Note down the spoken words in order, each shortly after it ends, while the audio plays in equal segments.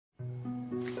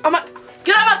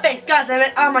my face, god damn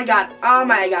it. Oh my god. Oh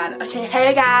my god. Okay,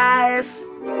 hey guys.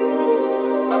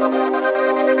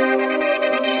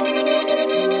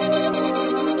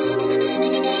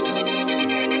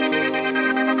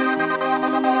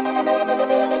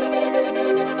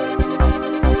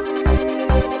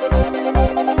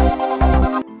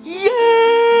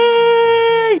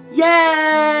 Yay!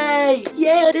 Yay! Yay,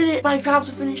 I did it. My exams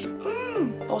are finished.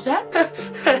 What was that?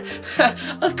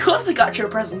 Of course I got you a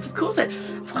present. Of course I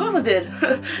did.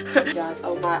 God,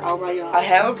 oh my god. I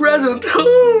have a present.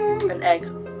 An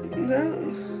egg.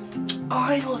 No. Oh,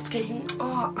 I know what's getting.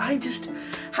 Oh, I just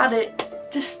had it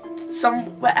just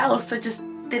somewhere else. I just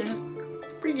didn't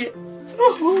bring it.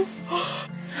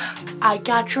 I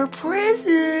got your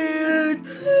present.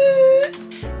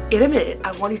 In a minute,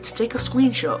 I want you to take a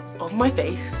screenshot of my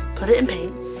face, put it in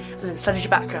paint, and then send it your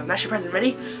background. That's your present.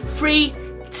 Ready? 3,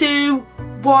 2,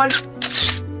 1.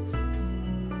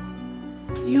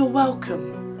 You're welcome.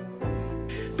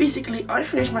 Basically, I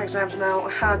finished my exams now.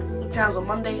 I had exams on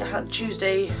Monday, I had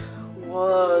Tuesday.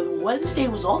 Wednesday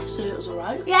was off, so it was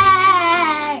alright.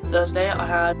 Yay! Thursday, I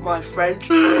had my French.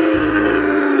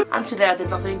 And today I did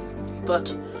nothing,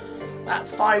 but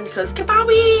that's fine because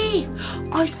kabowie!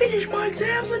 I finished my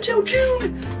exams until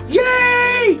June!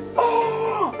 Yay!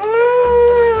 Oh!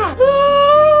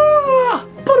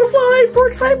 Butterfly for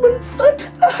excitement!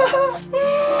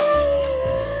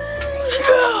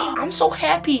 I'm so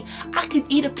happy I can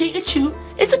eat a Pikachu.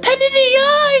 It's a pen in the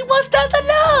eye! What's not to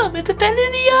love? It's a pen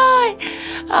in the eye!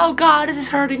 Oh god, this is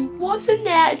hurting. Wasn't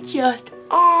that just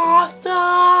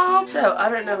awesome? So, I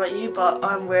don't know about you, but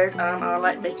I'm weird and I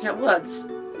like making up words.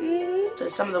 So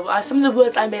some of the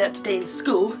words I made up today in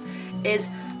school is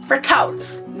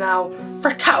vertouts. Now,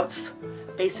 vertouts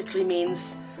basically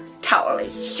means totally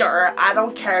sure, I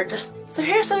don't care, just. So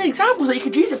here's some examples that you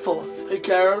could use it for. Hey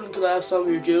Karen, can I have some of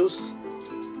your juice?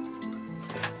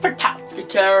 Vertouts. Hey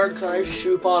Karen, can I have your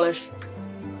shoe polish?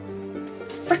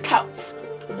 Vertouts.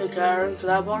 Hey Karen, can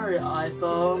I borrow your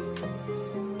iPhone?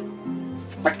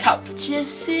 Vertouts, you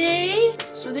see?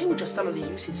 So they were just some of the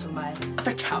uses for my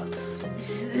vertouts.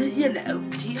 You know,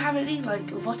 do you have any, like,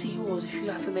 what are yours if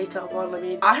you had to make up one? I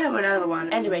mean, I have another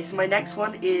one. Anyway, so my next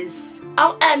one is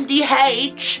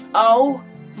OMDH. Oh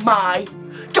my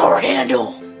door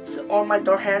handle. So on my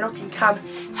door handle can come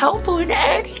helpful in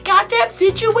any goddamn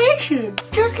situation.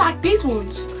 Just like these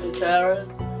ones. Hey Karen,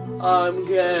 I'm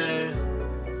gay.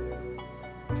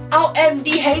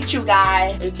 OMDH, you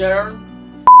guy. Hey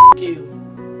Karen, you.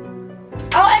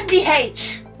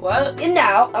 OMDH. What? You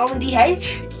know,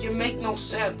 OMDH. You make no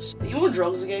sense. Are you on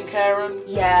drugs again, Karen?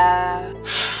 Yeah.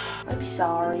 I'm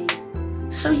sorry.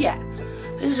 So yeah,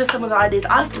 these are just some of the ideas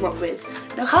I've come up with.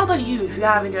 Now how about you, if you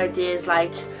have any ideas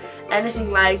like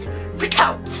anything like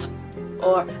vertouts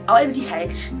or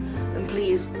OMDH, then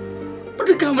please put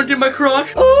a comment in my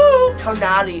crotch. Oh, how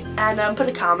naughty. And put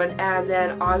a comment and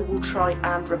then I will try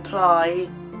and reply.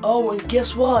 Oh, and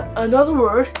guess what? Another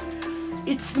word.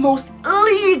 It's the most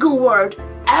illegal word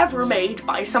ever made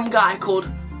by some guy called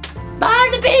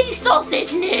Barnaby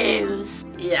Sausage News.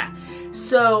 Yeah,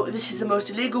 so this is the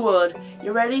most illegal word.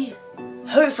 You ready?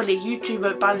 Hopefully YouTube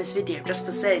won't ban this video just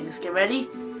for saying this. Get ready?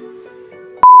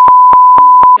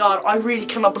 God, I really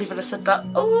cannot believe that I said that.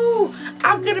 Oh,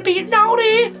 I'm gonna be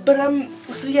naughty. But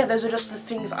so yeah, those are just the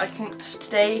things I came up with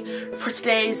today for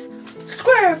today's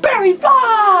SquareBerry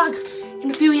vlog. In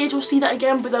a few years we'll see that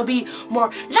again, but there'll be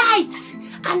more lights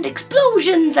and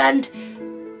explosions and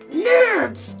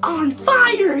nerds on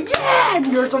fire. Yeah,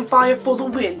 nerds on fire for the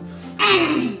win.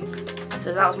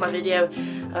 So that was my video.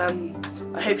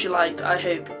 I hope you liked. I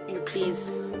hope you please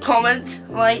comment,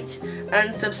 like,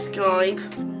 and subscribe.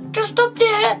 Just up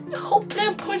there. Hopefully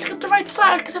I'm pointing at the right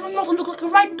side because if I'm not, I look like a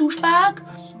right douchebag.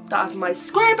 That's my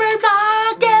SquareBerry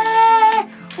vlog. Yeah.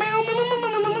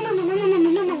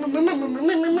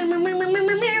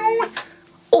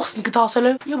 Awesome guitar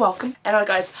solo. You're welcome. Anyway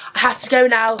guys, I have to go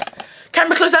now.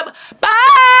 Camera close up.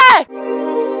 Bye!